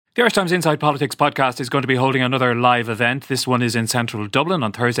The Irish Times Inside Politics podcast is going to be holding another live event. This one is in central Dublin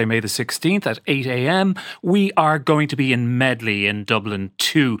on Thursday, May the 16th at 8 a.m. We are going to be in Medley in Dublin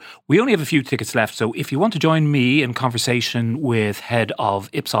too. We only have a few tickets left, so if you want to join me in conversation with head of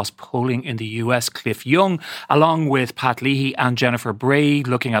Ipsos polling in the US, Cliff Young, along with Pat Leahy and Jennifer Bray,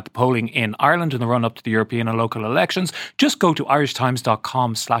 looking at the polling in Ireland in the run-up to the European and local elections, just go to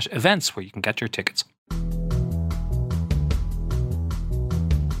irishtimes.com/events where you can get your tickets.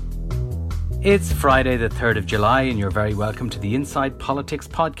 It's Friday the 3rd of July and you're very welcome to the Inside Politics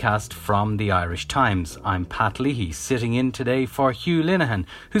podcast from the Irish Times. I'm Pat Leahy, sitting in today for Hugh Linehan,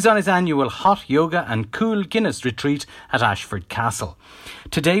 who's on his annual hot yoga and cool Guinness retreat at Ashford Castle.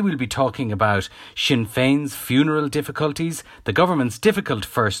 Today we'll be talking about Sinn Féin's funeral difficulties, the government's difficult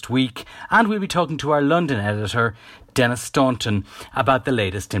first week, and we'll be talking to our London editor, Dennis Staunton, about the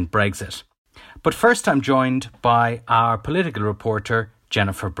latest in Brexit. But first I'm joined by our political reporter,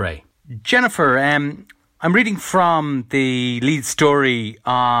 Jennifer Bray. Jennifer, I'm reading from the lead story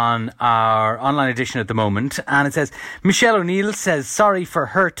on our online edition at the moment, and it says, Michelle O'Neill says sorry for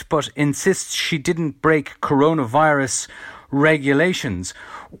hurt, but insists she didn't break coronavirus regulations.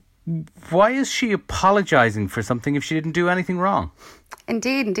 Why is she apologising for something if she didn't do anything wrong?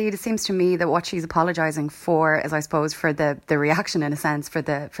 Indeed. It seems to me that what she's apologising for is, I suppose, for the reaction, in a sense, for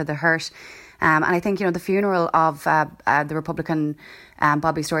the hurt. And I think, the funeral of the Republican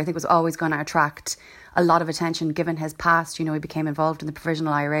Bobby Storey, I think, was always going to attract a lot of attention given his past. He became involved in the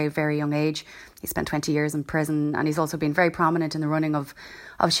Provisional IRA at a very young age. He spent 20 years in prison, and he's also been very prominent in the running of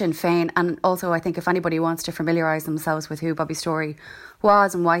Sinn Féin. And also, I think if anybody wants to familiarise themselves with who Bobby Storey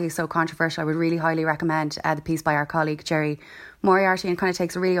was and why he's so controversial, I would really highly recommend the piece by our colleague Jerry Moriarty, and kind of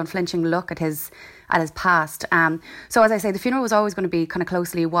takes a really unflinching look at his past. So as I say, the funeral was always going to be kind of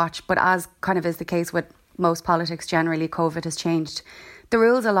closely watched, but as kind of is the case with most politics generally, COVID has changed the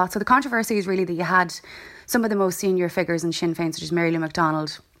rules a lot. So the controversy is really that you had some of the most senior figures in Sinn Féin, such as Mary Lou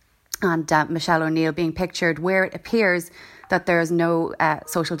McDonald and Michelle O'Neill, being pictured where it appears that there is no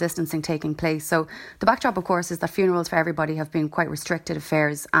social distancing taking place. So the backdrop, of course, is that funerals for everybody have been quite restricted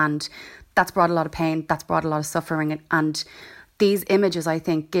affairs, and that's brought a lot of pain, that's brought a lot of suffering, and these images, I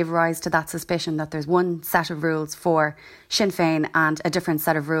think, give rise to that suspicion that there's one set of rules for Sinn Féin and a different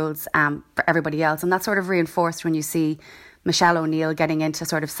set of rules for everybody else. And that's sort of reinforced when you see Michelle O'Neill getting into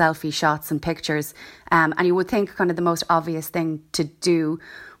sort of selfie shots and pictures. And you would think kind of the most obvious thing to do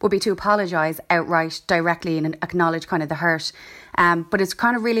would be to apologise outright, directly, and acknowledge kind of the hurt. But it's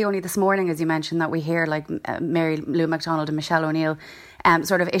kind of really only this morning, as you mentioned, that we hear like Mary Lou McDonald and Michelle O'Neill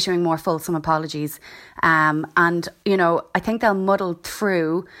sort of issuing more fulsome apologies. And, I think they'll muddle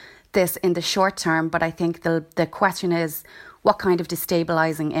through this in the short term, but I think the question is, what kind of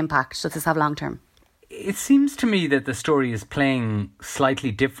destabilising impact does this have long term? It seems to me that the story is playing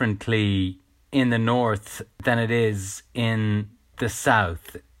slightly differently in the north than it is in the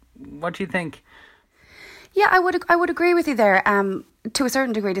south. What do you think? Yeah, I would agree with you there. To a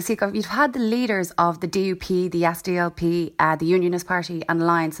certain degree, you've had the leaders of the DUP, the SDLP, the Unionist Party and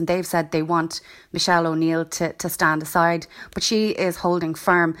Alliance, and they've said they want Michelle O'Neill to stand aside, but she is holding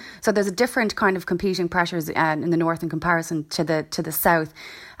firm. So there's a different kind of competing pressures in the north in comparison to the south.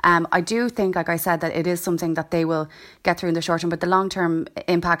 I do think, like I said, that it is something that they will get through in the short term, but the long-term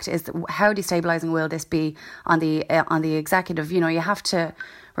impact is how destabilising will this be on the executive? You have to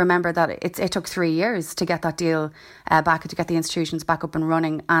remember that it took 3 years to get that deal back, to get the institutions back up and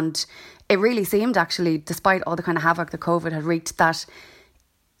running. And it really seemed, actually, despite all the kind of havoc that COVID had wreaked, that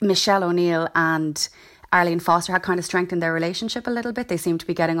Michelle O'Neill and Arlene Foster had kind of strengthened their relationship a little bit. They seemed to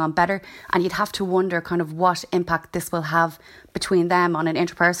be getting on better. And you'd have to wonder kind of what impact this will have between them on an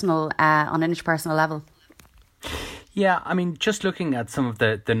interpersonal level. Yeah, I mean, just looking at some of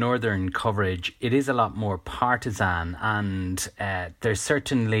the northern coverage, it is a lot more partisan, and there's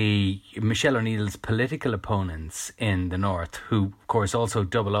certainly Michelle O'Neill's political opponents in the north, who, of course, also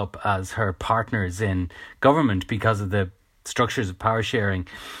double up as her partners in government because of the structures of power sharing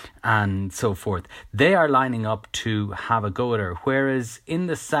and so forth. They are lining up to have a go at her, whereas in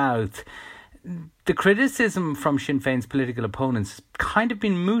the south, the criticism from Sinn Féin's political opponents has kind of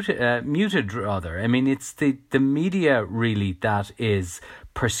been muted rather. I mean, it's the media really that is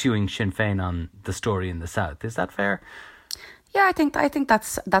pursuing Sinn Féin on the story in the south. Is that fair? Yeah, I think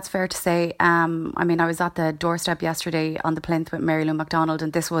that's fair to say. I mean, I was at the doorstep yesterday on the plinth with Mary Lou McDonald,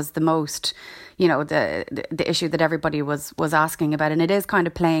 and this was the most, the issue that everybody was asking about, and it is kind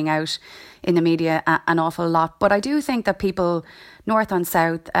of playing out in the media an awful lot. But I do think that people, north and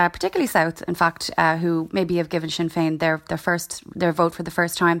south, particularly south, in fact, who maybe have given Sinn Féin their vote for the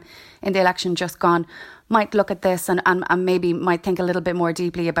first time in the election just gone, might look at this and maybe might think a little bit more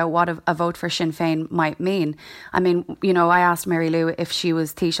deeply about what a vote for Sinn Féin might mean. I mean, I asked Mary Lou if she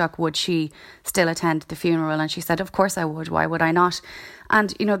was Taoiseach, would she still attend the funeral? And she said, of course I would. Why would I not?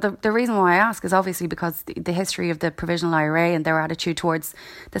 And, the reason why I ask is obviously because the history of the Provisional IRA and their attitude towards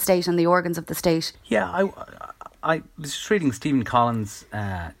the state and the organs of the state. Yeah, I was just reading Stephen Collins'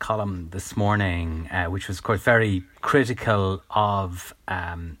 column this morning, which was, of course, very critical of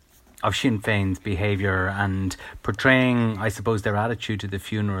Sinn Féin's behaviour and portraying, I suppose, their attitude to the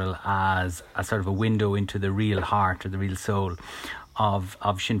funeral as a sort of a window into the real heart or the real soul of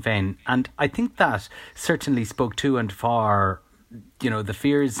Sinn Féin. And I think that certainly spoke to and for, the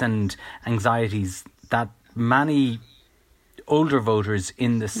fears and anxieties that many older voters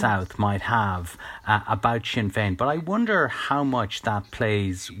in the South might have about Sinn Féin. But I wonder how much that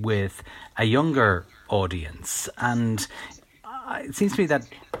plays with a younger audience. And it seems to me that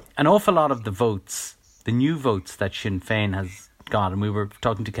an awful lot of the votes, the new votes that Sinn Féin has got, and we were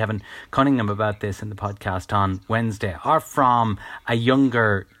talking to Kevin Cunningham about this in the podcast on Wednesday, are from a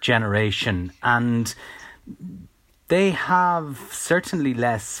younger generation. And they have certainly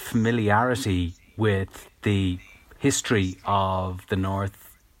less familiarity with the history of the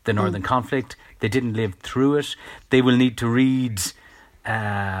Northern conflict. They didn't live through it. They will need to read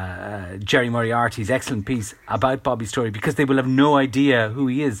Jerry Moriarty's excellent piece about Bobby's story because they will have no idea who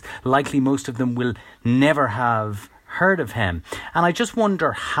he is. Likely most of them will never have heard of him. And I just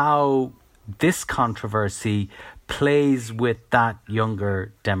wonder how this controversy plays with that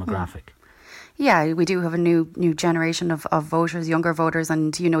younger demographic. Yeah, we do have a new generation of voters, younger voters,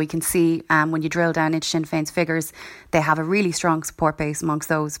 and we can see when you drill down into Sinn Féin's figures, they have a really strong support base amongst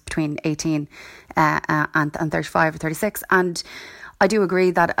those between 18 and 35 or 36. And I do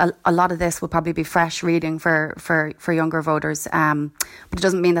agree that a lot of this will probably be fresh reading for younger voters, but it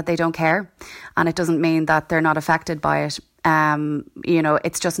doesn't mean that they don't care, and it doesn't mean that they're not affected by it.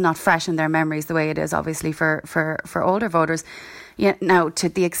 It's just not fresh in their memories the way it is obviously for older voters. Now, to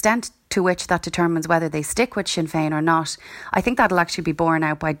the extent to which that determines whether they stick with Sinn Féin or not, I think that'll actually be borne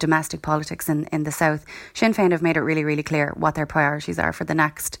out by domestic politics in the South. Sinn Féin have made it really, really clear what their priorities are for the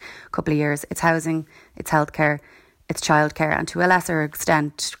next couple of years. It's housing, it's healthcare, it's childcare, and to a lesser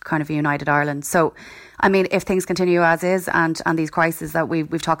extent, kind of a united Ireland. So, I mean, if things continue as is and these crises that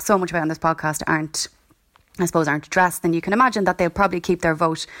we've talked so much about on this podcast aren't addressed, then you can imagine that they'll probably keep their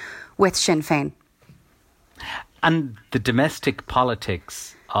vote with Sinn Féin. And the domestic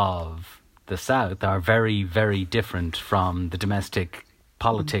politics of the South are very, very different from the domestic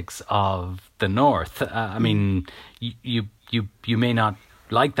politics of the North. I mean, you may not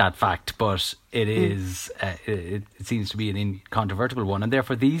like that fact, but it is it seems to be an incontrovertible one, and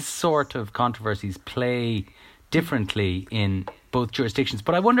therefore these sort of controversies play differently in both jurisdictions.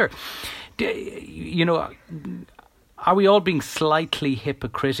 But I wonder, are we all being slightly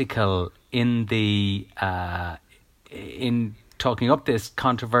hypocritical in the in talking up this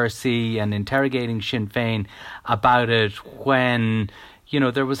controversy and interrogating Sinn Féin about it when,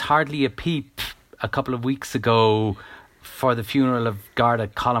 there was hardly a peep a couple of weeks ago for the funeral of Garda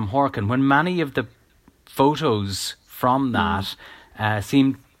Colm Horkin, when many of the photos from that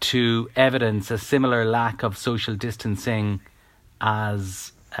seemed to evidence a similar lack of social distancing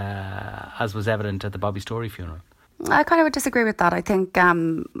as was evident at the Bobby Story funeral? I kind of would disagree with that. I think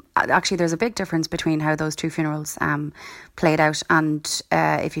actually there's a big difference between how those two funerals played out. And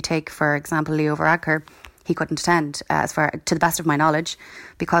if you take, for example, Leo Varadkar, he couldn't attend, as far to the best of my knowledge,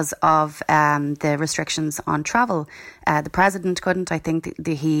 because of the restrictions on travel. The President couldn't. I think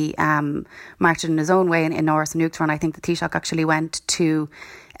he marched in his own way in Norris and Uachtaráin. I think the Taoiseach actually went to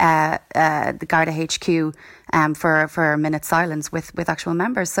the Garda HQ for a minute's silence with actual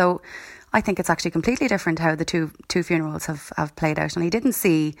members. So I think it's actually completely different how the two funerals have played out. And I didn't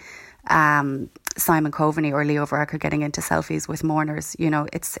see Simon Coveney or Leo Varadkar getting into selfies with mourners.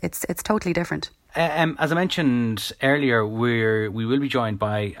 It's totally different. As I mentioned earlier, we will be joined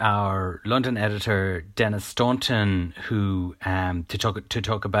by our London editor Dennis Staunton, who to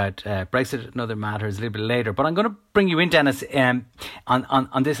talk about Brexit and other matters a little bit later. But I'm going to bring you in, Dennis,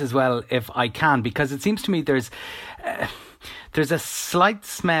 on this as well, if I can, because it seems to me there's a slight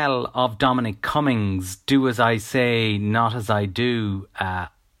smell of Dominic Cummings, do as I say, not as I do,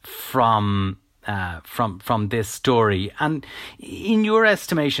 from this story. And in your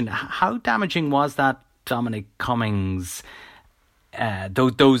estimation, how damaging was that Dominic Cummings,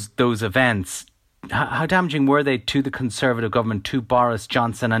 those events? How damaging were they to the Conservative government, to Boris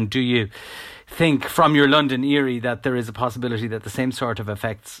Johnson? And do you think, from your London Erie, that there is a possibility that the same sort of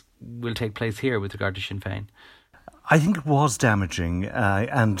effects will take place here with regard to Sinn Féin? I think it was damaging,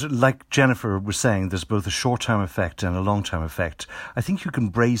 and like Jennifer was saying, there's both a short-term effect and a long-term effect. I think you can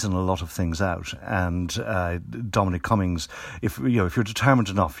brazen a lot of things out, and Dominic Cummings, if you're determined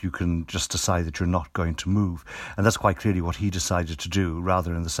enough, you can just decide that you're not going to move, and that's quite clearly what he decided to do,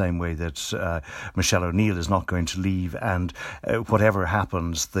 rather in the same way that Michelle O'Neill is not going to leave, and whatever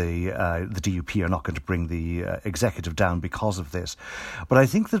happens, the DUP are not going to bring the executive down because of this. But I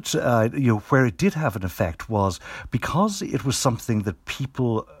think that where it did have an effect was because it was something that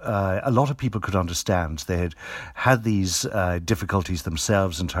a lot of people could understand. They had these difficulties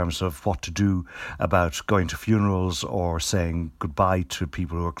themselves in terms of what to do about going to funerals or saying goodbye to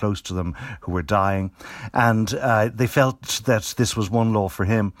people who were close to them who were dying. And they felt that this was one law for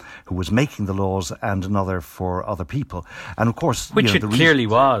him who was making the laws and another for other people. And of course... Which it clearly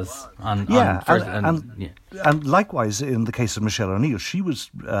was. And likewise, in the case of Michelle O'Neill, she was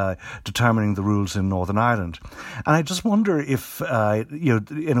determining the rules in Northern Ireland. And I just wonder if,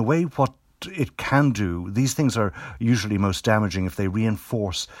 in a way, what it can do, these things are usually most damaging if they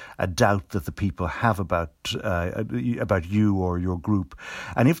reinforce a doubt that the people have about you or your group.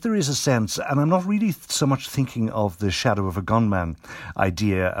 And if there is a sense, and I'm not really so much thinking of the shadow of a gunman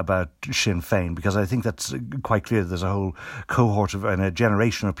idea about Sinn Féin, because I think that's quite clear there's a whole cohort of and a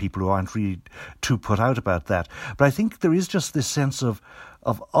generation of people who aren't really too put out about that. But I think there is just this sense of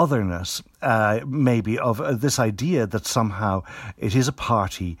otherness, maybe, of this idea that somehow it is a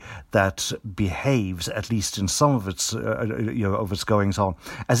party that behaves, at least in some of its, of its goings on,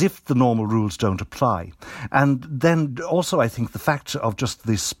 as if the normal rules don't apply. And then also, I think the fact of just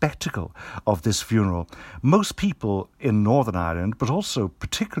the spectacle of this funeral, most people in Northern Ireland, but also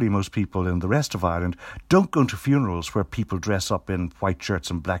particularly most people in the rest of Ireland, don't go to funerals where people dress up in white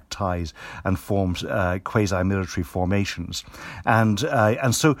shirts and black ties and form quasi-military formations. And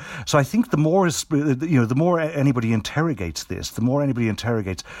so I think the more anybody interrogates this, the more anybody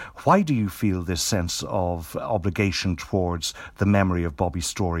interrogates, why do you feel this sense of obligation towards the memory of Bobby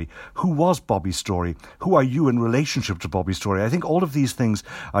Storey? Who was Bobby Storey? Who are you in relationship to Bobby Storey? I think all of these things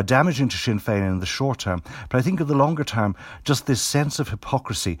are damaging to Sinn Féin in the short term, but I think in the longer term, just this sense of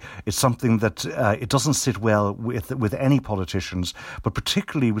hypocrisy is something that it doesn't sit well with any politicians, but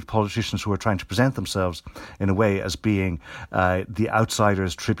particularly with politicians who are trying to present themselves in a way as being the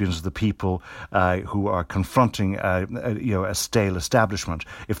outsiders, tribunes of the people who are confronting a stale establishment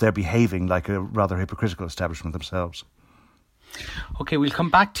if they're behaving like a rather hypocritical establishment themselves. Okay, we'll come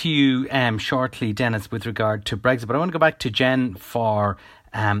back to you shortly, Dennis, with regard to Brexit, but I want to go back to Jen for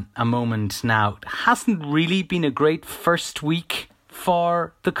a moment now. It hasn't really been a great first week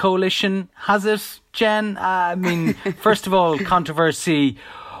for the coalition, has it, Jen? I mean, first of all, controversy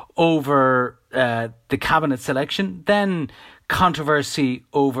over the cabinet selection, then controversy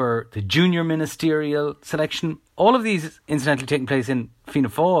over the junior ministerial selection. All of these, incidentally, taking place in Fianna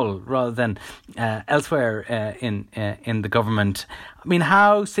Fáil rather than elsewhere in the government. I mean,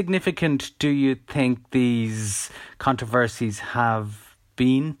 how significant do you think these controversies have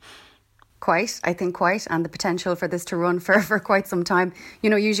been? Quite, and the potential for this to run for quite some time. You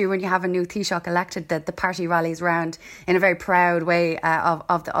know, usually when you have a new Taoiseach elected, the party rallies round in a very proud way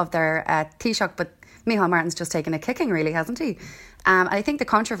of their Taoiseach, but Micheál Martin's just taken a kicking, really, hasn't he? I think the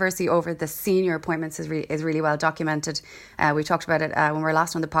controversy over the senior appointments is really well documented. We talked about it when we were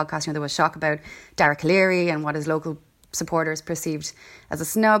last on the podcast. You know, there was shock about Derek Leary and what his local supporters perceived as a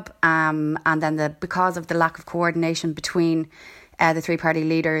snub, and then because of the lack of coordination between the three party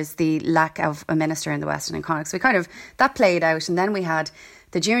leaders, the lack of a minister in the Western and Connacht. So that played out, and then we had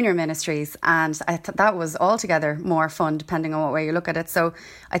the junior ministries, and that was altogether more fun depending on what way you look at it. So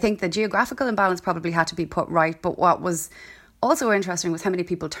I think the geographical imbalance probably had to be put right, but what was also interesting was how many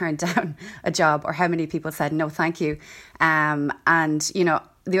people turned down a job or how many people said no thank you. And you know,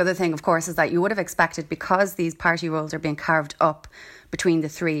 the other thing, of course, is that you would have expected, because these party roles are being carved up between the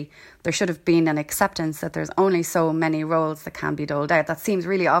three, there should have been an acceptance that there's only so many roles that can be doled out. That seems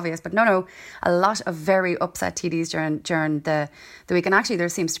really obvious, but no, a lot of very upset TDs during the week. And actually there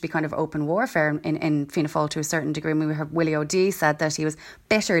seems to be kind of open warfare in Fianna Fáil to a certain degree. I mean, we heard Willie O'D said that he was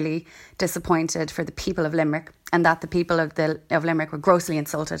bitterly disappointed for the people of Limerick and that the people of Limerick were grossly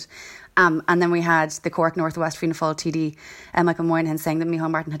insulted. And then we had the Cork North West Fianna Fáil TD, Michael Moynihan, saying that Micheál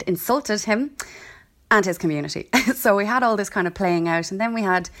Martin had insulted him and his community. So we had all this kind of playing out, and then we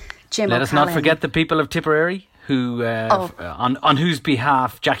had Jim Let O'Callaghan. us not forget the people of Tipperary, who on whose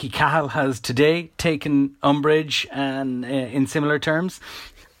behalf Jackie Cahill has today taken umbrage and in similar terms.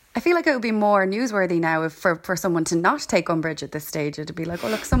 I feel like it would be more newsworthy now if for someone to not take umbrage at this stage. It'd be like, oh,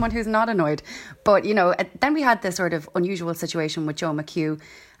 look, someone who's not annoyed. But, you know, then we had this sort of unusual situation with Joe McHugh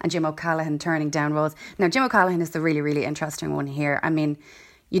and Jim O'Callaghan turning down roles. Now, Jim O'Callaghan is the really, really interesting one here. I mean,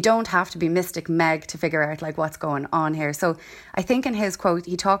 you don't have to be Mystic Meg to figure out like what's going on here. So I think in his quote,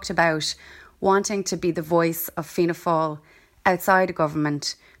 he talked about wanting to be the voice of Fianna Fáil outside of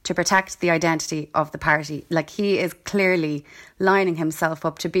government to protect the identity of the party. Like, he is clearly lining himself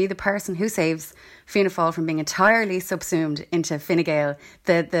up to be the person who saves Fianna Fáil from being entirely subsumed into Fine Gael,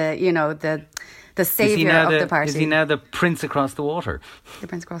 the saviour of the party. Is he now the prince across the water? The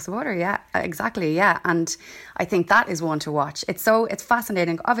prince across the water, yeah, exactly, yeah. And I think that is one to watch. It's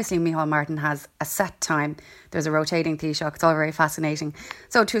fascinating. Obviously, Micheál Martin has a set time. There's a rotating Taoiseach. It's all very fascinating.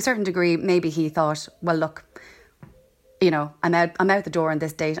 So to a certain degree, maybe he thought, well, look, you know, I'm out the door on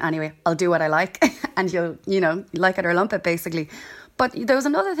this date anyway. I'll do what I like, and you'll, you know, like it or lump it, basically. But there was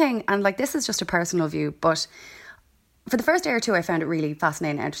another thing, and like, this is just a personal view, but for the first day or two, I found it really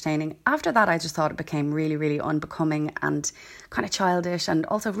fascinating and entertaining. After that, I just thought it became really, really unbecoming and kind of childish, and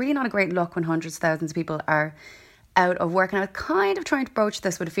also really not a great look when hundreds of thousands of people are out of work. And I was kind of trying to broach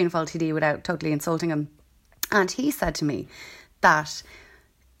this with a Fianna Fáil TD without totally insulting him. And he said to me that,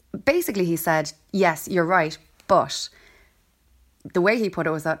 basically he said, yes, you're right, but the way he put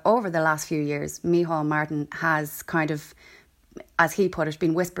it was that over the last few years, Micheál Martin has kind of, as he put it,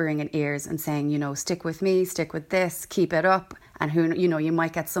 been whispering in ears and saying, you know, stick with me, stick with this, keep it up, and who, you know, you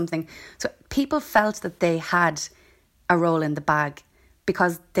might get something. So people felt that they had a role in the bag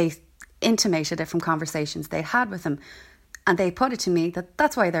because they intimated it from conversations they had with him. And they put it to me that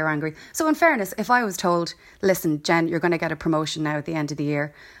that's why they're angry. So in fairness, if I was told, listen, Jen, you're going to get a promotion now at the end of the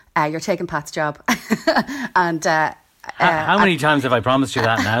year, you're taking Pat's job, and how many times have I promised you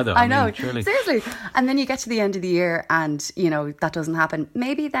that now, though? I know, surely. Seriously. And then you get to the end of the year and, you know, that doesn't happen.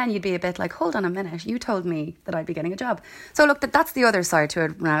 Maybe then you'd be a bit like, hold on a minute, you told me that I'd be getting a job. So look, that's the other side to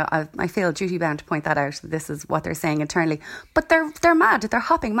it. Now, I feel duty bound to point that out. This is what they're saying internally. But they're mad. They're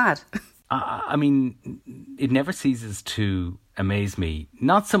hopping mad. I mean, it never ceases to amaze me.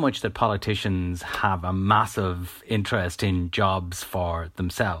 Not so much that politicians have a massive interest in jobs for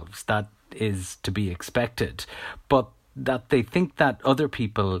themselves. That is to be expected, but that they think that other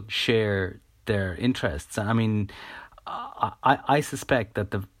people share their interests. I mean, I suspect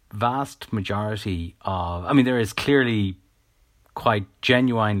that the vast majority of, I mean, there is clearly quite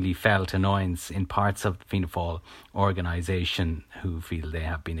genuinely felt annoyance in parts of the Fianna Fáil organisation who feel they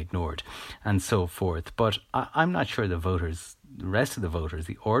have been ignored and so forth. But I'm not sure the voters, the rest of the voters,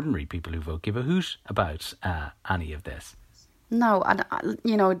 the ordinary people who vote, give a hoot about any of this. No, and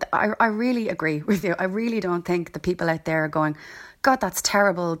you know, I really agree with you. I really don't think the people out there are going, God, that's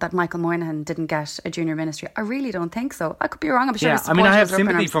terrible that Michael Moynihan didn't get a junior ministry. I really don't think so. I could be wrong. I'm sure. Yeah, I mean, I have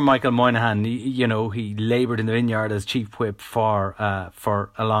sympathy for Michael Moynihan. You know, he laboured in the vineyard as chief whip for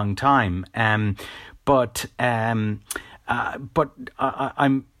a long time. But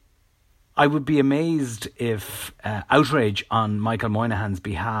I would be amazed if outrage on Michael Moynihan's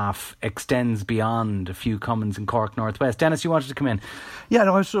behalf extends beyond a few Commons in Cork Northwest. Dennis, you wanted to come in? Yeah,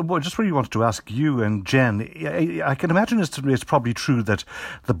 no, I just really wanted to ask you and Jen. I can imagine it's probably true that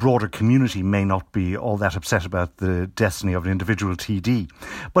the broader community may not be all that upset about the destiny of an individual TD.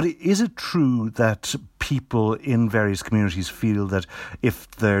 But is it true that people in various communities feel that if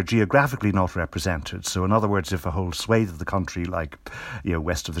they're geographically not represented, so in other words, if a whole swathe of the country, like, you know,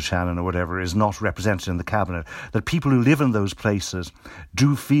 west of the Shannon or whatever, is not represented in the cabinet, that people who live in those places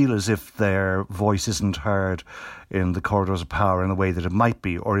do feel as if their voice isn't heard in the corridors of power in the way that it might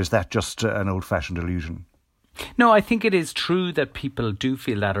be? Or is that just an old-fashioned illusion? No, I think it is true that people do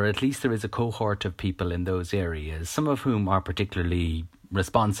feel that, or at least there is a cohort of people in those areas, some of whom are particularly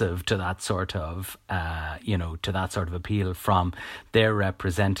responsive to that sort of, to that sort of appeal from their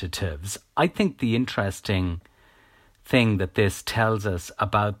representatives. I think the interesting thing that this tells us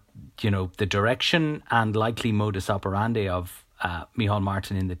about, you know, the direction and likely modus operandi of Micheál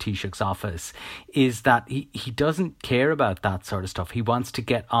Martin in the Taoiseach's office is that he doesn't care about that sort of stuff. He wants to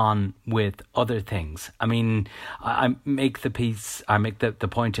get on with other things. I mean, I make the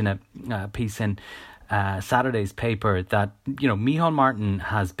point in a piece in Saturday's paper that, you know, Micheál Martin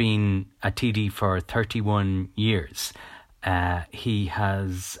has been a TD for 31 years. He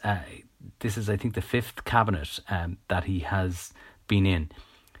has, this is I think the fifth cabinet that he has been in.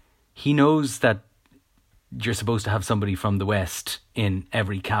 He knows that you're supposed to have somebody from the West in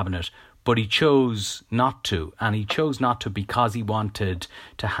every cabinet, but he chose not to. And he chose not to because he wanted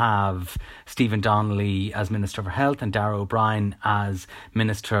to have Stephen Donnelly as Minister for Health and Darragh O'Brien as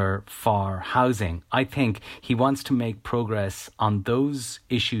Minister for Housing. I think he wants to make progress on those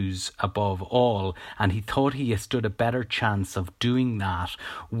issues above all, and he thought he stood a better chance of doing that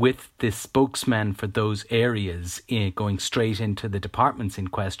with the spokesmen for those areas going straight into the departments in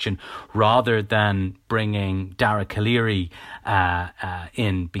question, rather than bringing Dara Calleary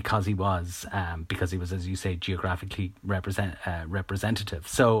in because he was, as you say, geographically representative.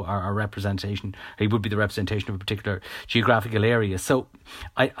 So our representation, he would be the representation of a particular geographical area. So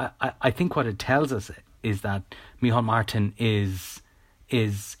I think what it tells us is that Micheál Martin is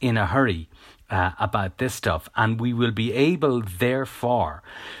in a hurry about this stuff, and we will be able, therefore,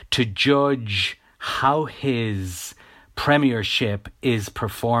 to judge how his premiership is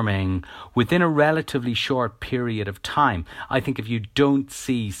performing within a relatively short period of time. I think if you don't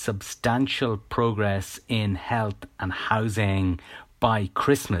see substantial progress in health and housing by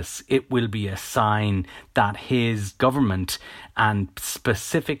Christmas, it will be a sign that his government, and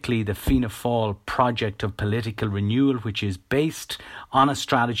specifically the Fianna Fáil project of political renewal, which is based on a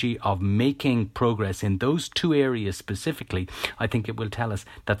strategy of making progress in those two areas specifically, I think it will tell us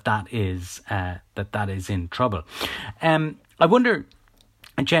that is in trouble. I wonder,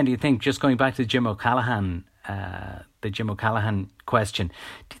 and Jen, do you think, just going back to Jim O'Callaghan, the Jim O'Callaghan question,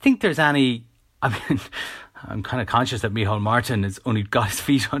 do you think there's any, I mean, I'm kind of conscious that Micheál Martin has only got his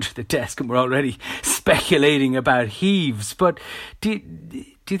feet under the desk and we're already speculating about heaves. But do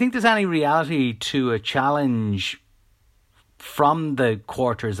you think there's any reality to a challenge from the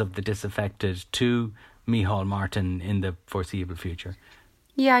quarters of the disaffected to Micheál Martin in the foreseeable future?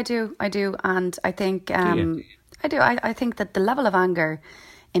 Yeah, I do. And I think I do. I think that the level of anger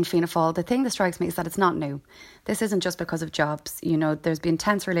in Fianna Fáil, the thing that strikes me is that it's not new. This isn't just because of jobs. You know, there's been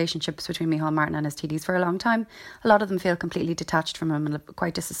tense relationships between Micheál Martin and his TDs for a long time. A lot of them feel completely detached from him and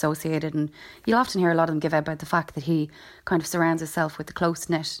quite disassociated. And you'll often hear a lot of them give out about the fact that he kind of surrounds himself with a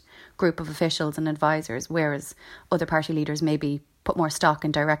close-knit group of officials and advisors, whereas other party leaders maybe put more stock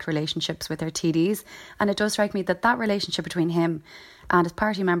in direct relationships with their TDs. And it does strike me that that relationship between him and his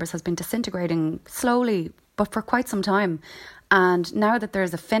party members has been disintegrating slowly, but for quite some time. And now that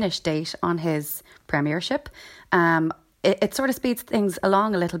there's a finish date on his premiership, it sort of speeds things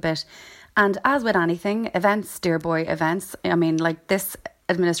along a little bit. And as with anything, events, dear boy, events, I mean, like, this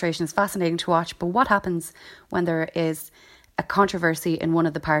administration is fascinating to watch, but what happens when there is a controversy in one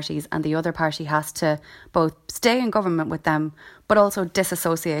of the parties and the other party has to both stay in government with them but also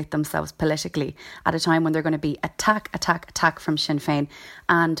disassociate themselves politically at a time when they're going to be attack from Sinn Féin.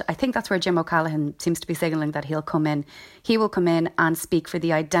 And I think that's where Jim O'Callaghan seems to be signalling that he'll come in. He will come in and speak for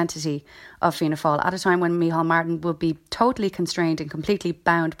the identity of Fianna Fáil at a time when Micheál Martin will be totally constrained and completely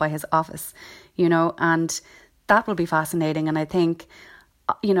bound by his office, you know, and that will be fascinating. And I think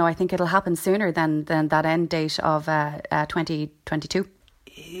it'll happen sooner than that end date of 2022.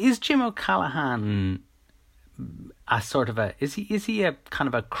 Is Jim O'Callaghan is he a kind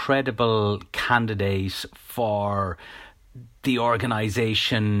of a credible candidate for the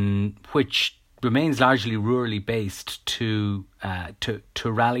organisation, which remains largely rurally based, to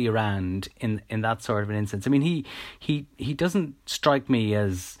rally around in that sort of an instance? I mean, he doesn't strike me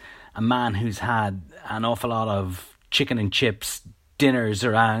as a man who's had an awful lot of chicken and chips dinners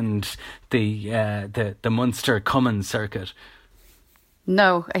around the Munster Cummins circuit.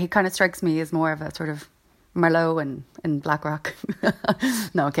 No, he kind of strikes me as more of a sort of Merlot and Blackrock.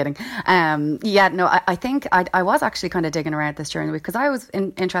 No, I'm kidding. I think I was actually kind of digging around this during the week because I was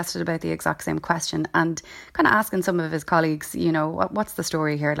interested about the exact same question and kind of asking some of his colleagues, you know, what's the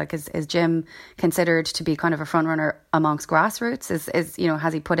story here? Like, is Jim considered to be kind of a front runner amongst grassroots? Is you know,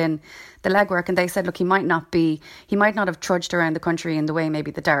 has he put in the legwork? And they said, look, he might not have trudged around the country in the way maybe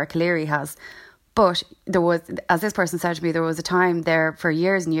the Darragh Calleary has. But there was, as this person said to me, there was a time there for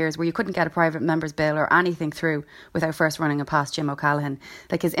years and years where you couldn't get a private member's bill or anything through without first running it past Jim O'Callaghan.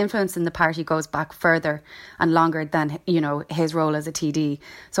 Like, his influence in the party goes back further and longer than, you know, his role as a TD.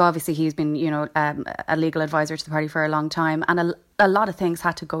 So obviously he's been, you know, a legal advisor to the party for a long time, and a lot of things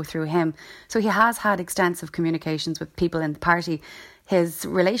had to go through him. So he has had extensive communications with people in the party. His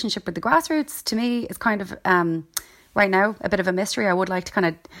relationship with the grassroots, to me, is kind of right now a bit of a mystery. I would like to kind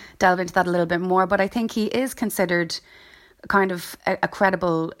of delve into that a little bit more, but I think he is considered kind of a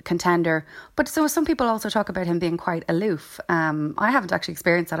credible contender. But so some people also talk about him being quite aloof. I haven't actually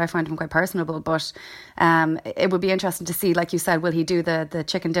experienced that. I find him quite personable, but it would be interesting to see, like you said, will he do the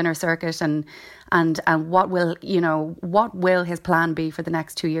chicken dinner circuit, and what will his plan be for the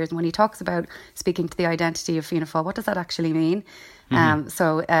next 2 years? And when he talks about speaking to the identity of Fianna Fáil, what does that actually mean?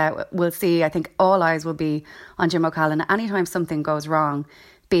 So we'll see. I think all eyes will be on Jim O'Callaghan. Anytime something goes wrong,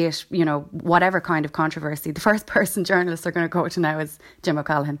 be it, whatever kind of controversy, the first person journalists are going to go to now is Jim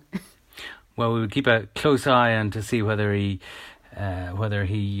O'Callaghan. Well, we will keep a close eye on to see whether he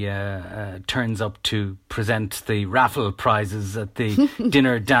turns up to present the raffle prizes at the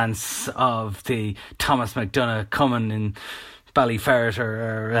dinner dance of the Thomas McDonagh coming in Ballyferret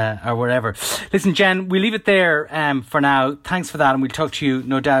or wherever. Listen, Jen, we'll leave it there for now. Thanks for that, and we'll talk to you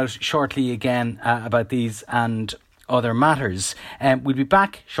no doubt shortly again about these and other matters. We'll be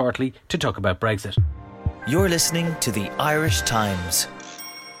back shortly to talk about Brexit. You're listening to the Irish Times.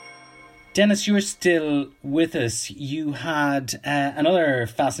 Dennis, you're still with us. You had another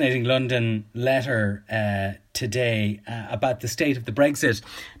fascinating London letter today about the state of the Brexit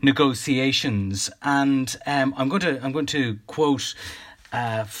negotiations, and I'm going to quote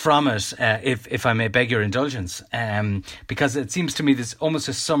from it, if I may beg your indulgence, because it seems to me there's almost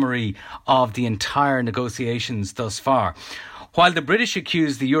a summary of the entire negotiations thus far. While the British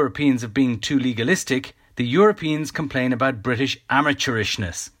accuse the Europeans of being too legalistic, the Europeans complain about British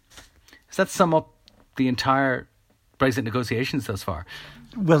amateurishness. Does that sum up the entire Brexit negotiations thus far?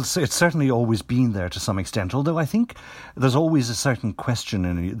 Well, it's certainly always been there to some extent, although I think there's always a certain question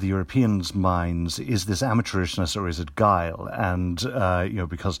in the Europeans' minds, is this amateurishness or is it guile? And,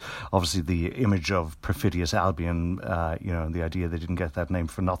 because obviously the image of perfidious Albion, and the idea they didn't get that name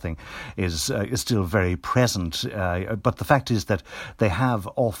for nothing is still very present. But the fact is that they have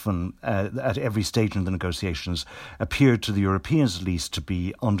often, at every stage in the negotiations, appeared to the Europeans at least to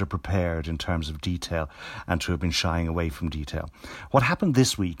be underprepared in terms of detail and to have been shying away from detail. What happened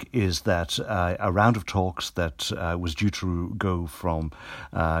this week is that a round of talks that was due to go from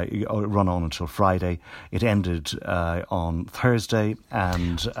run on until Friday. It ended on Thursday,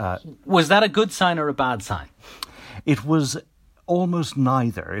 and was that a good sign or a bad sign? It was almost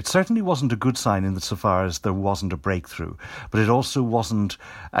neither. It certainly wasn't a good sign insofar as there wasn't a breakthrough, but it also wasn't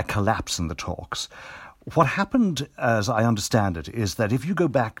a collapse in the talks. What happened, as I understand it, is that if you go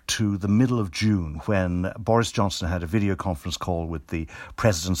back to the middle of June, when Boris Johnson had a video conference call with the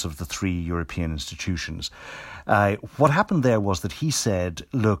presidents of the three European institutions, what happened there was that he said,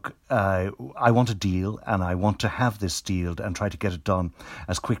 look, I want a deal and I want to have this deal and try to get it done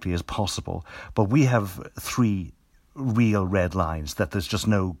as quickly as possible. But we have three real red lines that there's just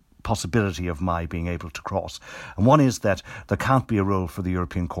no possibility of my being able to cross. And one is that there can't be a role for the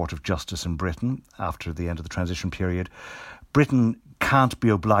European Court of Justice in Britain after the end of the transition period. Britain can't be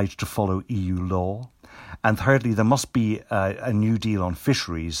obliged to follow EU law. And thirdly, there must be a new deal on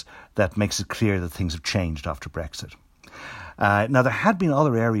fisheries that makes it clear that things have changed after Brexit. Now, there had been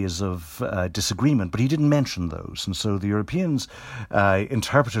other areas of disagreement, but he didn't mention those. And so the Europeans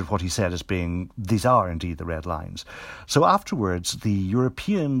interpreted what he said as being, these are indeed the red lines. So afterwards, the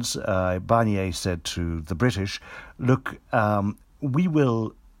Europeans, Barnier said to the British, look, we're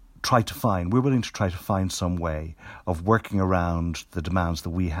willing to try to find some way of working around the demands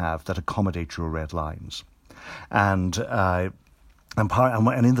that we have that accommodate your red lines. And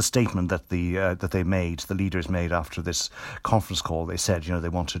in the statement that the leaders made after this conference call, they said, they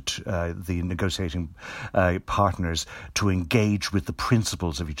wanted the negotiating partners to engage with the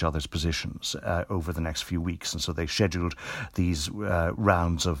principles of each other's positions over the next few weeks, and so they scheduled these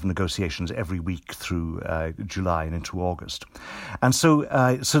rounds of negotiations every week through July and into August. And so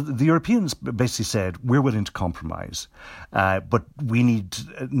the Europeans basically said, we're willing to compromise, but we need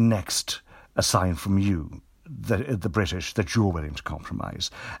next a sign from you, the British, that you're willing to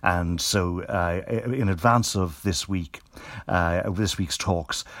compromise. And so in advance of this week's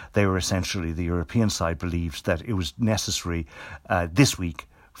talks, they were essentially, the European side believed that it was necessary this week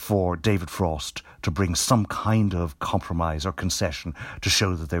for David Frost to bring some kind of compromise or concession to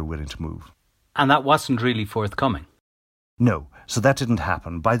show that they were willing to move. And that wasn't really forthcoming? No. So that didn't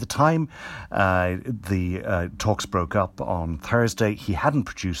happen. By the time the talks broke up on Thursday, he hadn't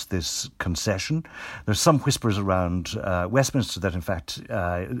produced this concession. There's some whispers around Westminster that, in fact,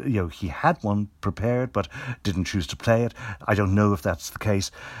 he had one prepared but didn't choose to play it. I don't know if that's the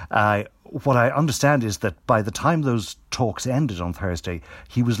case. What I understand is that by the time those talks ended on Thursday,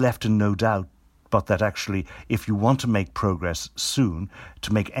 he was left in no doubt but that actually, if you want to make progress soon,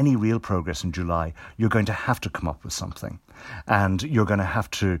 to make any real progress in July, you're going to have to come up with something. And you're going to have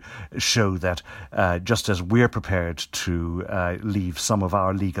to show that just as we're prepared to leave some of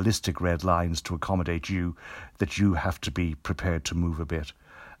our legalistic red lines to accommodate you, that you have to be prepared to move a bit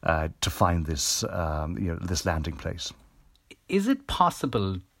to find this, this landing place. Is it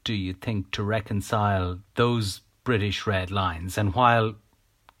possible, do you think, to reconcile those British red lines? And while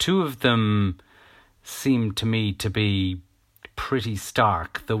two of them seem to me to be pretty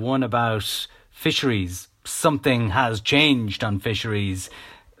stark, the one about fisheries, something has changed on fisheries,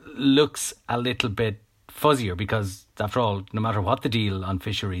 looks a little bit fuzzier, because after all, no matter what the deal on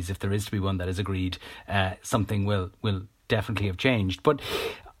fisheries, if there is to be one that is agreed, something will definitely have changed. But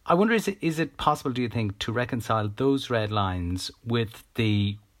I wonder, is it possible, do you think, to reconcile those red lines with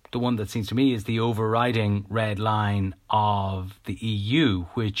the one that seems to me is the overriding red line of the EU,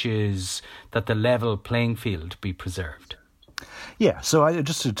 which is that the level playing field be preserved? Yeah, so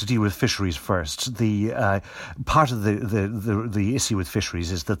just to deal with fisheries first, the part of the issue with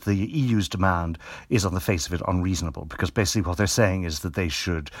fisheries is that the EU's demand is on the face of it unreasonable, because basically what they're saying is that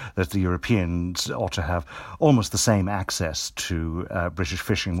that the Europeans ought to have almost the same access to British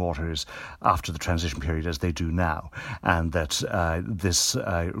fishing waters after the transition period as they do now, and that this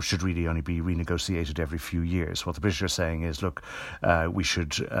should really only be renegotiated every few years. What the British are saying is, look, we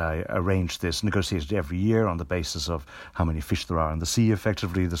should arrange this, negotiate it every year on the basis of how many fish there are in the sea,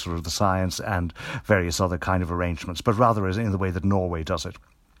 effectively, the sort of the science and various other kind of arrangements, but rather as in the way that Norway does it.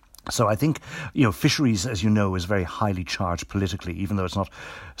 So I think, fisheries, as you know, is very highly charged politically, even though it's not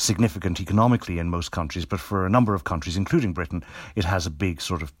significant economically in most countries. But for a number of countries, including Britain, it has a big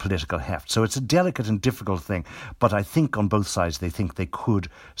sort of political heft. So it's a delicate and difficult thing. But I think on both sides, they think they could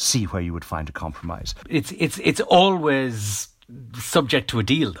see where you would find a compromise. It's always subject to a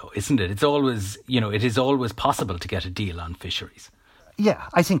deal, though, isn't it? It's always, it is always possible to get a deal on fisheries. Yeah,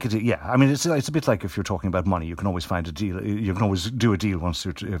 I think it. Yeah, I mean, it's a bit like if you're talking about money, you can always find a deal. You can always do a deal once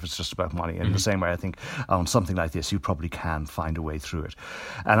if it's just about money. And in the same way, I think on something like this, you probably can find a way through it.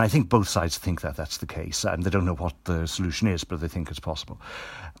 And I think both sides think that that's the case, and they don't know what the solution is, but they think it's possible.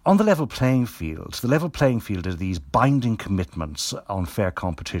 On the level playing field are these binding commitments on fair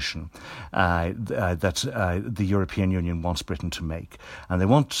competition that the European Union wants Britain to make, and they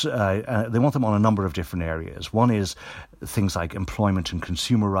want them on a number of different areas. One is things like employment and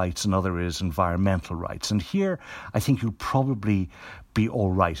consumer rights, another is environmental rights. And here, I think you'll probably be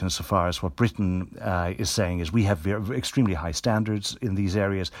all right insofar as what Britain is saying is we have extremely high standards in these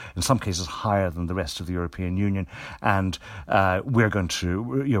areas, in some cases higher than the rest of the European Union, and we're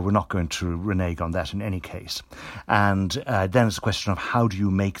not going to renege on that in any case. And then it's a question of how do you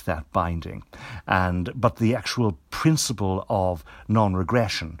make that binding, but the actual principle of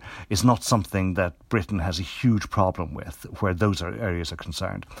non-regression is not something that Britain has a huge problem with, where those areas are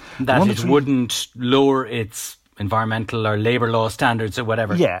concerned. That it wouldn't lower its environmental or labour law standards or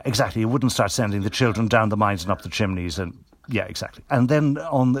whatever. Yeah, exactly. You wouldn't start sending the children down the mines and up the chimneys and yeah, exactly. And then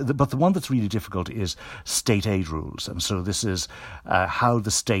but the one that's really difficult is state aid rules. And so this is how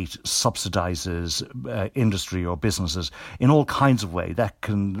the state subsidizes industry or businesses in all kinds of ways. That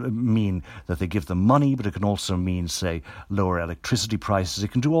can mean that they give them money, but it can also mean, say, lower electricity prices.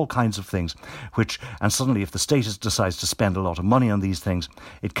 It can do all kinds of things, and suddenly if the state decides to spend a lot of money on these things,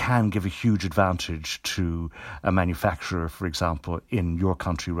 it can give a huge advantage to a manufacturer, for example, in your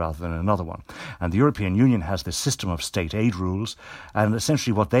country rather than another one. And the European Union has this system of state aid rules, and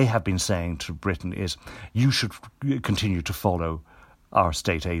essentially what they have been saying to Britain is you should continue to follow our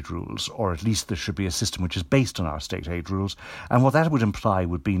state aid rules, or at least there should be a system which is based on our state aid rules. And what that would imply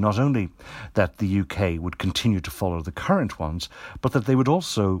would be not only that the UK would continue to follow the current ones, but that they would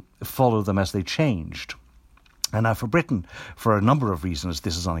also follow them as they changed. And now for Britain, for a number of reasons,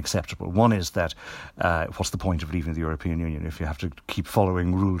 this is unacceptable. One is that what's the point of leaving the European Union if you have to keep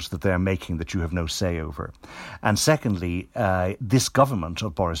following rules that they're making that you have no say over? And secondly, this government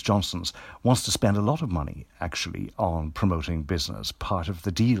of Boris Johnson's wants to spend a lot of money, actually, on promoting business. Part of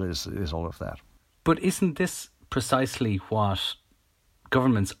the deal is all of that. But isn't this precisely what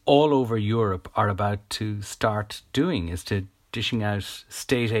governments all over Europe are about to start doing, is to dishing out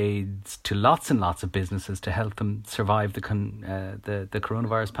state aids to lots and lots of businesses to help them survive the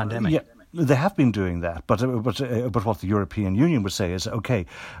coronavirus pandemic? They have been doing that, but what the European Union would say is, okay,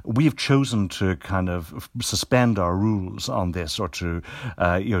 we've chosen to kind of suspend our rules on this, or to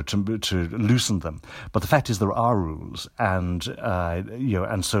loosen them. But the fact is, there are rules, and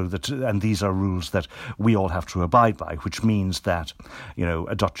these are rules that we all have to abide by, which means that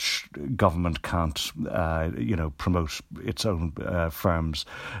a Dutch government can't promote its own firms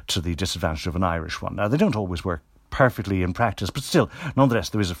to the disadvantage of an Irish one. Now, they don't always work perfectly in practice, but still, nonetheless,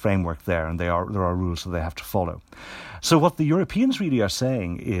 there is a framework there, and there are rules that they have to follow. So what the Europeans really are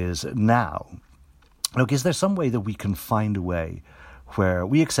saying is now, look, is there some way that we can find a way where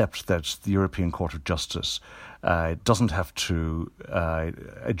we accept that the European Court of Justice doesn't have to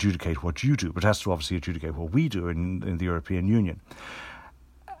adjudicate what you do, but has to obviously adjudicate what we do in the European Union?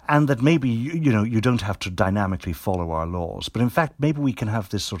 And that maybe, you don't have to dynamically follow our laws. But in fact, maybe we can have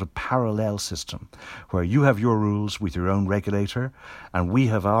this sort of parallel system where you have your rules with your own regulator and we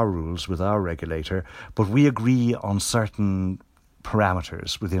have our rules with our regulator, but we agree on certain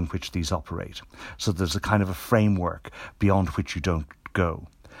parameters within which these operate. So there's a kind of a framework beyond which you don't go.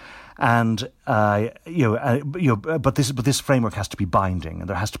 And but this framework has to be binding, and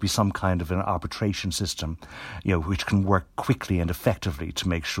there has to be some kind of an arbitration system, which can work quickly and effectively to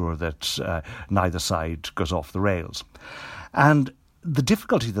make sure that neither side goes off the rails. And the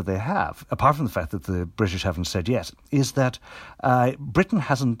difficulty that they have, apart from the fact that the British haven't said yes, is that Britain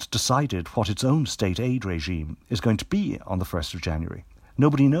hasn't decided what its own state aid regime is going to be on the 1st of January.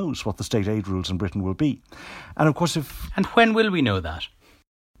 Nobody knows what the state aid rules in Britain will be. And of course, And when will we know that?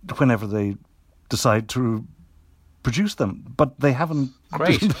 Whenever they decide to produce them, but they haven't.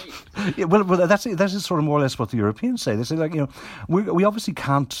 Great. Well, that is sort of more or less what the Europeans say. They say, we obviously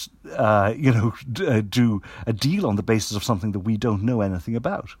can't, do a deal on the basis of something that we don't know anything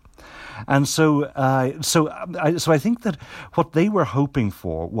about. And so I think that what they were hoping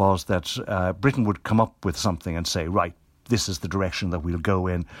for was that Britain would come up with something and say, right, this is the direction that we'll go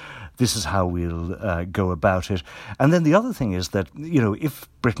in. This is how we'll go about it. And then the other thing is that, if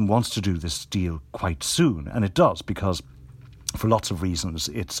Britain wants to do this deal quite soon, and it does, because for lots of reasons,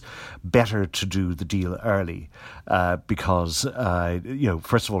 it's better to do the deal early because,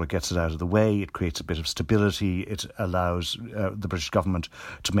 first of all, it gets it out of the way. It creates a bit of stability. It allows the British government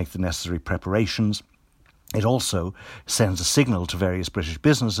to make the necessary preparations. It also sends a signal to various British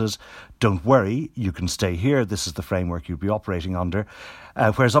businesses, don't worry, you can stay here, this is the framework you'll be operating under.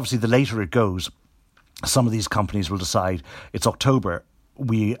 Whereas obviously the later it goes, some of these companies will decide, it's October,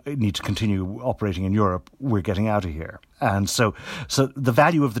 we need to continue operating in Europe, we're getting out of here. And so the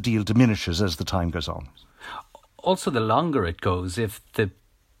value of the deal diminishes as the time goes on. Also, the longer it goes, if the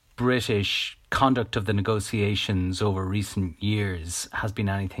British conduct of the negotiations over recent years has been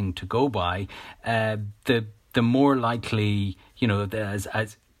anything to go by, the more likely,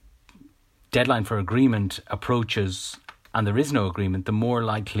 as deadline for agreement approaches and there is no agreement, the more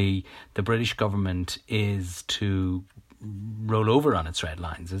likely the British government is to roll over on its red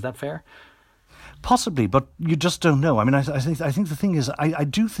lines. Is that fair? Possibly, but you just don't know. I mean, I think the thing is, I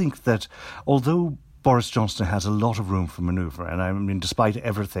do think that although Boris Johnson has a lot of room for manoeuvre, and I mean, despite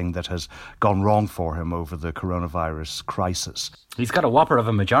everything that has gone wrong for him over the coronavirus crisis, he's got a whopper of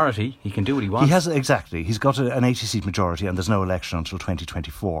a majority. He can do what he wants. He has, exactly. He's got an 80-seat majority, and there's no election until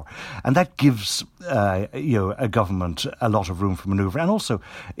 2024, and that gives a government a lot of room for manoeuvre. And also,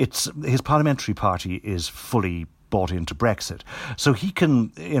 his parliamentary party is fully bought into Brexit. So he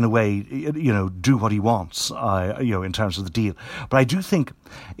can, in a way, do what he wants, in terms of the deal. But I do think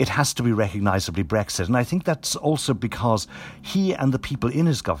it has to be recognisably Brexit. And I think that's also because he and the people in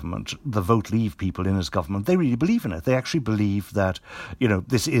his government, the Vote Leave people in his government, they really believe in it. They actually believe that,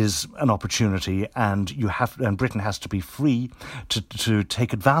 this is an opportunity and Britain has to be free to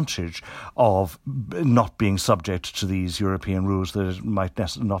take advantage of not being subject to these European rules that it might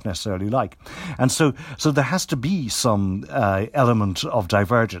not necessarily like. And so there has to be some element of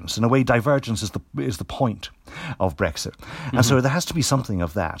divergence. In a way, divergence is the point of Brexit. Mm-hmm. And so there has to be something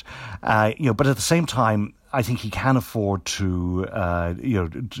of that. But at the same time, I think he can afford to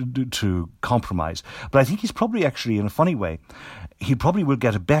compromise. But I think he's probably actually, in a funny way, he probably will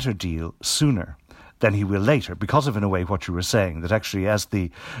get a better deal sooner than he will later, because of, in a way, what you were saying, that actually as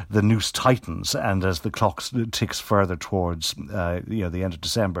the noose tightens and as the clock ticks further towards the end of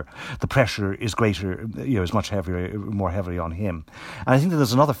December, the pressure is greater, is much heavier, more heavily on him. And I think that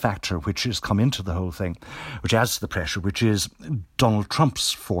there's another factor which has come into the whole thing, which adds to the pressure, which is Donald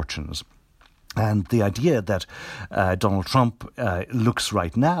Trump's fortunes. And the idea that Donald Trump looks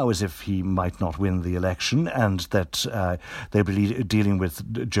right now as if he might not win the election, and that they'll be dealing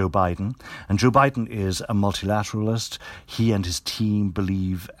with Joe Biden. And Joe Biden is a multilateralist. He and his team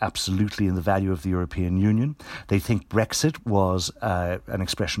believe absolutely in the value of the European Union. They think Brexit was an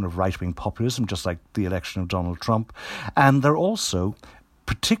expression of right-wing populism, just like the election of Donald Trump. And they're also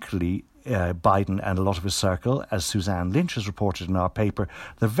particularly Biden and a lot of his circle, as Suzanne Lynch has reported in our paper,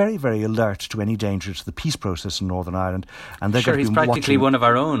 they're very, very alert to any danger to the peace process in Northern Ireland. And they're he's practically one of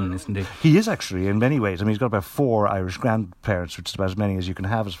our own, isn't he? He is actually, in many ways. I mean, he's got about 4 Irish grandparents, which is about as many as you can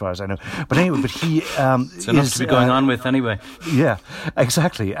have, as far as I know. But anyway, but he it's enough to be going on with anyway. Yeah,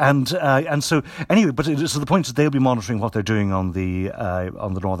 exactly. And so anyway, so the point is they'll be monitoring what they're doing on the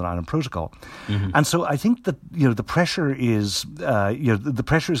Northern Ireland Protocol. Mm-hmm. And so I think that the pressure is the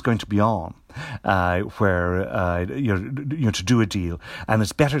pressure is going to be on. Where to do a deal, and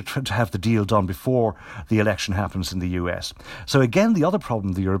it's better to have the deal done before the election happens in the US. So again, the other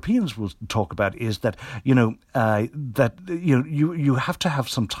problem the Europeans will talk about is that you have to have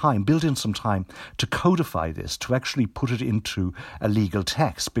some time, build in some time to codify this, to actually put it into a legal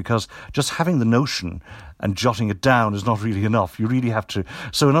text, because just having the notion and jotting it down is not really enough. You really have to.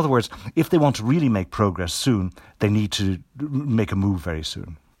 So in other words, if they want to really make progress soon, they need to make a move very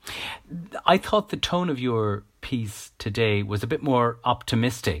soon. I thought the tone of your piece today was a bit more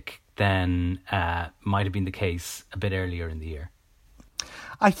optimistic than might have been the case a bit earlier in the year.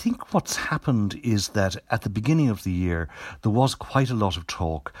 I think what's happened is that at the beginning of the year, there was quite a lot of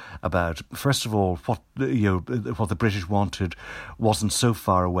talk about, first of all, what the British wanted wasn't so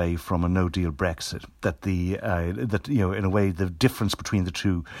far away from a no-deal Brexit, that in a way the difference between the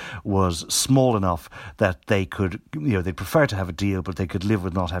two was small enough that they could, they'd prefer to have a deal, but they could live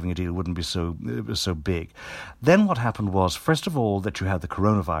with not having a deal. It wouldn't be so big. Then what happened was, first of all, that you had the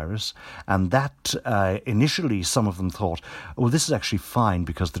coronavirus, and that initially some of them thought, well, this is actually fine,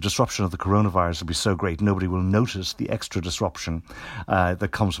 because the disruption of the coronavirus will be so great, nobody will notice the extra disruption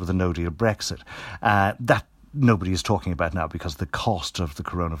that comes with a no-deal Brexit. That nobody is talking about now, because the cost of the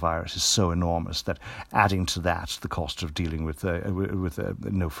coronavirus is so enormous that adding to that the cost of dealing with a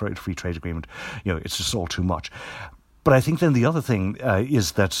no free trade agreement, it's just all too much. But I think then the other thing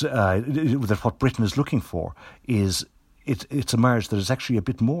is that what Britain is looking for is it's emerged that it's actually a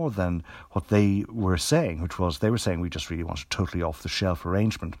bit more than what they were saying, which was they were saying we just really want a totally off-the-shelf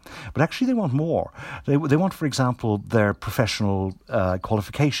arrangement. But actually they want more. They want, for example, their professional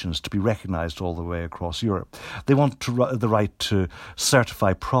qualifications to be recognised all the way across Europe. They want the right to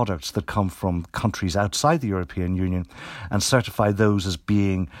certify products that come from countries outside the European Union and certify those as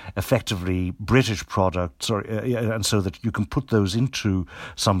being effectively British products, and so that you can put those into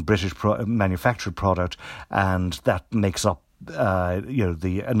some British manufactured product, and that makes up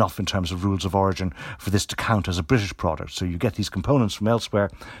the enough in terms of rules of origin for this to count as a British product. So you get these components from elsewhere,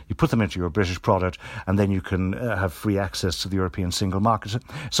 you put them into your British product, and then you can have free access to the European single market.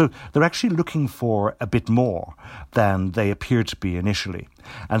 So they're actually looking for a bit more than they appeared to be initially.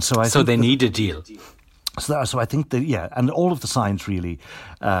 And so they need a deal. So I think that, and all of the signs really,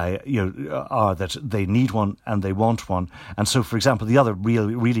 are that they need one and they want one. And so, for example, the other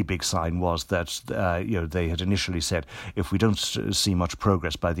really big sign was that, they had initially said, if we don't see much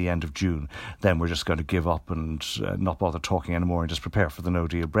progress by the end of June, then we're just going to give up and not bother talking anymore and just prepare for the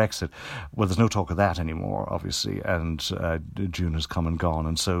no-deal Brexit. Well, there's no talk of that anymore, obviously, and June has come and gone.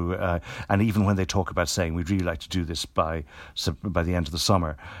 And so, and even when they talk about saying we'd really like to do this by the end of the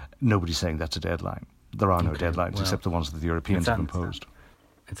summer, nobody's saying that's a deadline. There are no deadlines except the ones that the Europeans have imposed.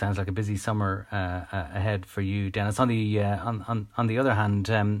 It sounds like a busy summer ahead for you, Dennis. On the other hand,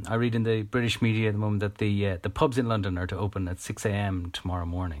 I read in the British media at the moment that the pubs in London are to open at 6 a.m. tomorrow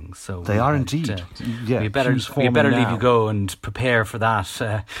morning. So they are indeed. We better leave you go and prepare for that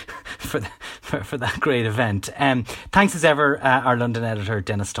for that great event. Thanks as ever, our London editor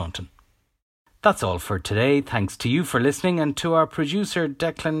Dennis Staunton. That's all for today. Thanks to you for listening, and to our producer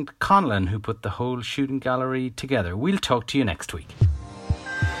Declan Conlon, who put the whole shooting gallery together. We'll talk to you next week.